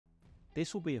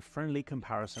This will be a friendly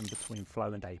comparison between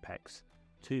Flow and Apex,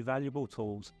 two valuable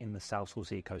tools in the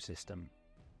Salesforce ecosystem.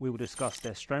 We will discuss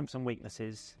their strengths and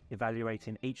weaknesses,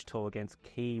 evaluating each tool against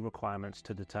key requirements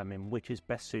to determine which is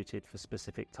best suited for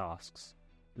specific tasks.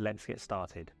 Let's get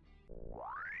started.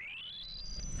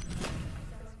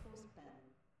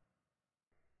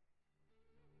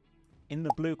 In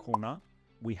the blue corner,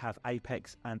 we have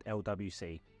Apex and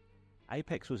LWC.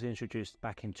 Apex was introduced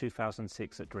back in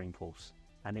 2006 at Dreamforce,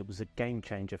 and it was a game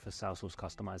changer for Salesforce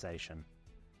customization.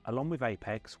 Along with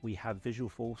Apex, we have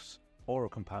Visualforce, Aura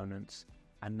Components,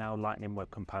 and now Lightning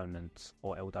Web Components,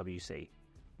 or LWC,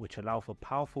 which allow for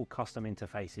powerful custom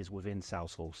interfaces within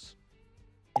Salesforce.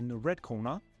 In the red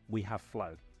corner, we have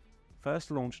Flow. First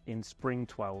launched in Spring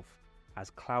 12 as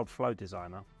Cloud Flow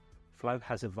Designer, Flow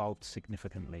has evolved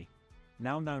significantly.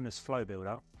 Now known as Flow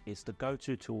Builder, it's the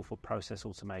go-to tool for process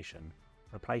automation,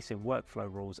 replacing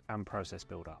workflow rules and process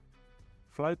builder.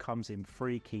 Flow comes in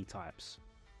three key types: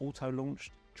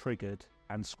 auto-launched, triggered,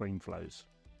 and screen flows.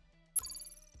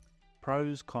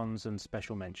 Pros, cons, and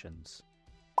special mentions.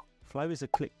 Flow is a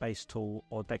click-based tool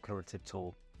or declarative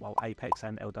tool, while Apex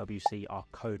and LWC are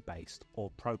code-based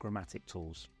or programmatic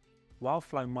tools. While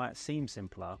Flow might seem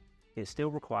simpler, it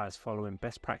still requires following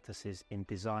best practices in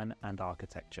design and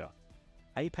architecture.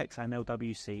 Apex and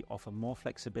LWC offer more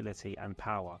flexibility and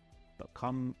power, but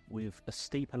come with a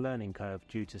steeper learning curve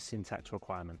due to syntax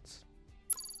requirements.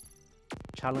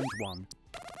 Challenge 1.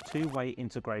 Two-way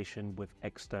integration with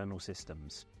external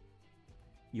systems.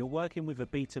 You're working with a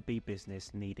B2B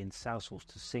business needing Salesforce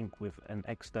to sync with an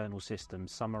external system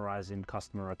summarizing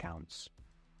customer accounts.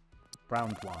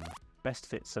 Round 1. Best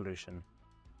fit solution.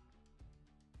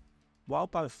 While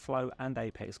both Flow and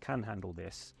Apex can handle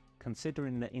this,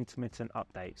 considering the intermittent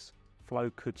updates, Flow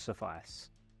could suffice.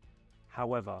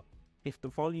 However, if the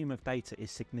volume of data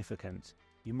is significant,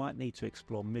 you might need to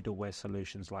explore middleware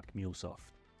solutions like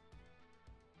MuleSoft.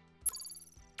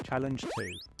 Challenge 2.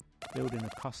 Building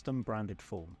a custom branded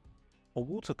form. A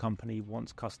water company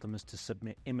wants customers to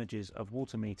submit images of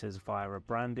water meters via a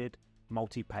branded,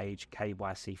 multi-page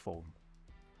KYC form.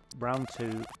 Round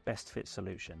 2. Best fit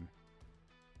solution.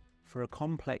 For a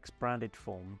complex branded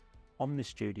form,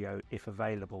 OmniStudio, if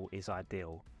available, is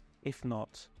ideal. If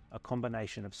not, a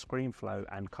combination of ScreenFlow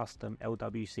and custom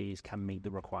LWCs can meet the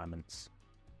requirements.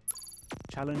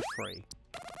 Challenge 3.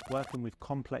 Working with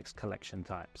complex collection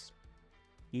types.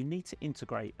 You need to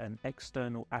integrate an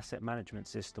external asset management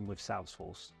system with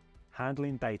Salesforce,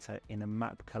 handling data in a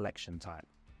map collection type.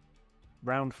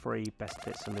 Round 3. Best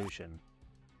fit solution.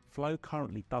 Flow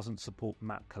currently doesn't support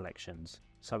map collections,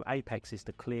 so Apex is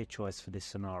the clear choice for this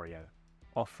scenario,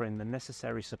 offering the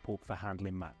necessary support for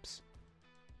handling maps.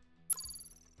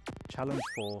 Challenge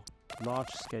 4. Large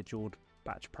scheduled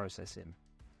batch processing.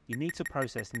 You need to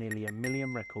process nearly 1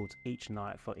 million records each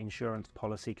night for insurance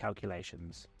policy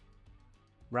calculations.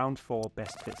 Round 4.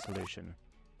 Best fit solution.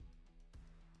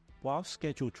 While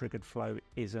schedule triggered Flow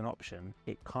is an option,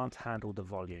 it can't handle the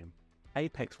volume.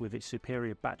 Apex, with its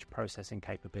superior batch processing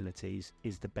capabilities,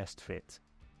 is the best fit.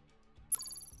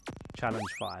 Challenge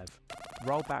 5.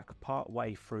 Rollback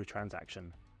part-way through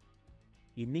transaction.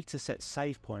 You need to set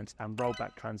save points and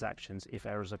rollback transactions if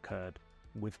errors occurred,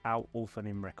 without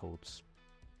orphaning records.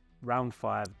 Round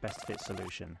 5. Best fit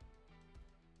solution.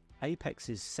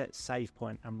 Apex's set save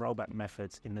point and rollback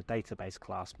methods in the database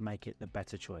class make it the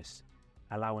better choice,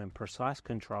 allowing precise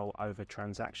control over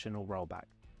transactional rollback.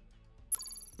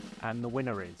 And the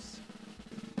winner is...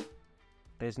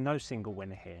 There's no single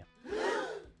winner here.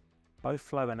 Both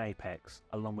Flow and Apex,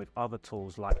 along with other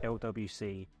tools like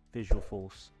LWC,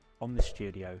 Visualforce,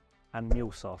 OmniStudio, and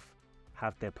MuleSoft,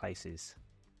 have their places.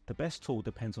 The best tool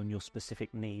depends on your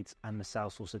specific needs and the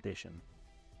Salesforce edition.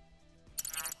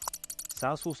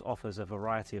 Salesforce offers a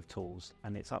variety of tools,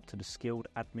 and it's up to the skilled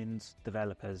admins,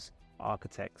 developers,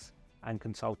 architects, and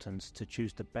consultants to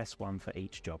choose the best one for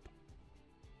each job.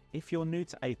 If you're new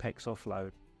to Apex or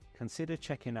Flow, consider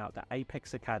checking out the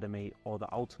Apex Academy or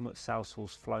the Ultimate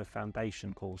Salesforce Flow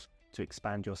Foundation course to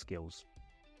expand your skills.